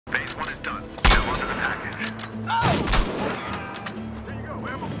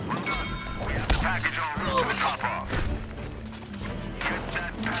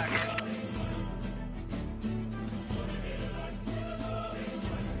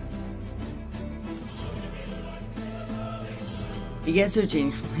Hey guys, so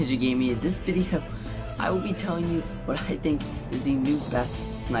James from LazerGamingDaMLG. In this video, I will be telling you what I think is the new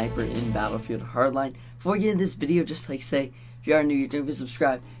best sniper in Battlefield Hardline. Before we get into this video, just like say, if you are new, don't forget to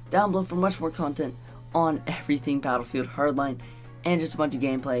subscribe down below for much more content on everything Battlefield Hardline and just a bunch of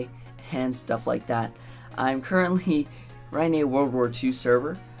gameplay and stuff like that. I'm currently running a World War II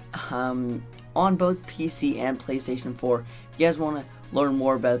server on both PC and PlayStation 4. If you guys want to learn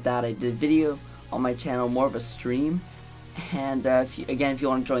more about that, I did a video on my channel, more of a stream. And if you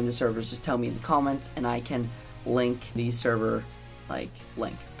want to join the servers, just tell me in the comments and I can link the server,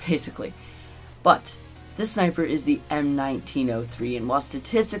 link, basically. But this sniper is the M1903, and while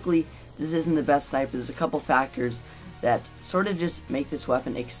statistically this isn't the best sniper, there's a couple factors that sort of just make this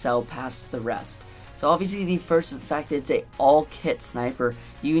weapon excel past the rest. So obviously the first is the fact that it's a all-kit sniper.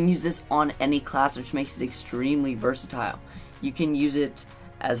 You can use this on any class, which makes it extremely versatile. You can use it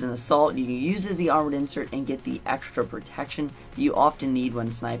as an assault, you can use it as the armored insert and get the extra protection that you often need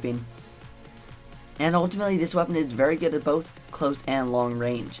when sniping. And ultimately this weapon is very good at both close and long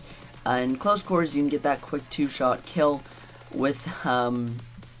range. In close quarters you can get that quick 2-shot kill with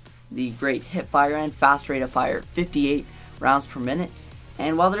the great hip fire and fast rate of fire, 58 rounds per minute.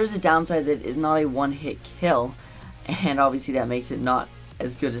 And while there is a downside that it is not a one-hit kill, and obviously that makes it not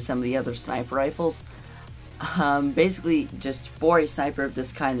as good as some of the other sniper rifles, basically just for a sniper of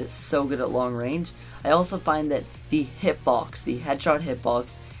this kind that's so good at long range, I also find that the hitbox, the headshot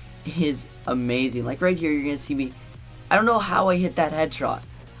hitbox, is amazing. Like right here, you're going to see me, I don't know how I hit that headshot.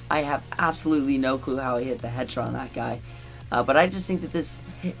 I have absolutely no clue how I hit the headshot on that guy. But I just think that this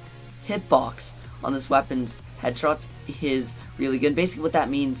hitbox on this weapon's headshots is really good. Basically what that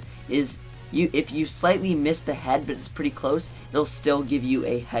means is if you slightly miss the head but it's pretty close, it'll still give you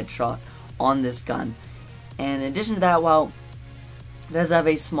a headshot on this gun. And in addition to that, while it does have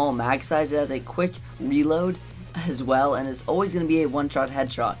a small mag size, it has a quick reload as well, and it's always going to be a one-shot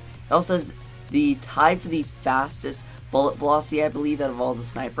headshot. It also has the tied for the fastest bullet velocity, I believe, out of all the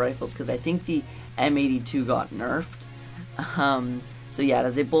sniper rifles, because I think the M82 got nerfed. So yeah, it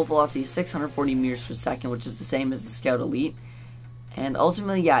has a bullet velocity of 640 meters per second, which is the same as the Scout Elite. And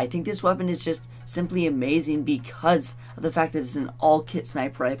ultimately, yeah, I think this weapon is just simply amazing because of the fact that it's an all-kit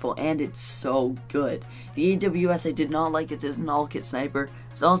sniper rifle and it's so good. The AWS, I did not like it as an all-kit sniper.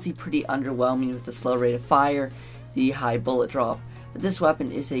 It's honestly pretty underwhelming with the slow rate of fire, the high bullet drop. But this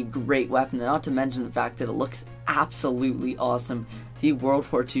weapon is a great weapon, and not to mention the fact that it looks absolutely awesome. The World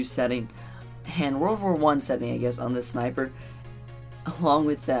War II setting and World War I setting, I guess, on this sniper, along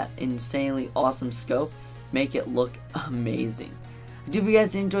with that insanely awesome scope, make it look amazing. I do hope you guys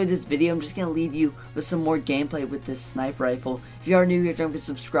did enjoy this video. I'm just going to leave you with some more gameplay with this sniper rifle. If you are new here, don't forget to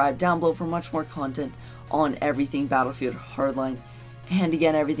subscribe down below for much more content on everything Battlefield Hardline. And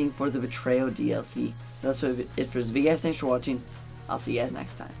again, everything for the Betrayal DLC. That's it for this video, guys. Thanks for watching. I'll see you guys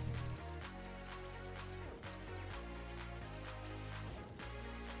next time.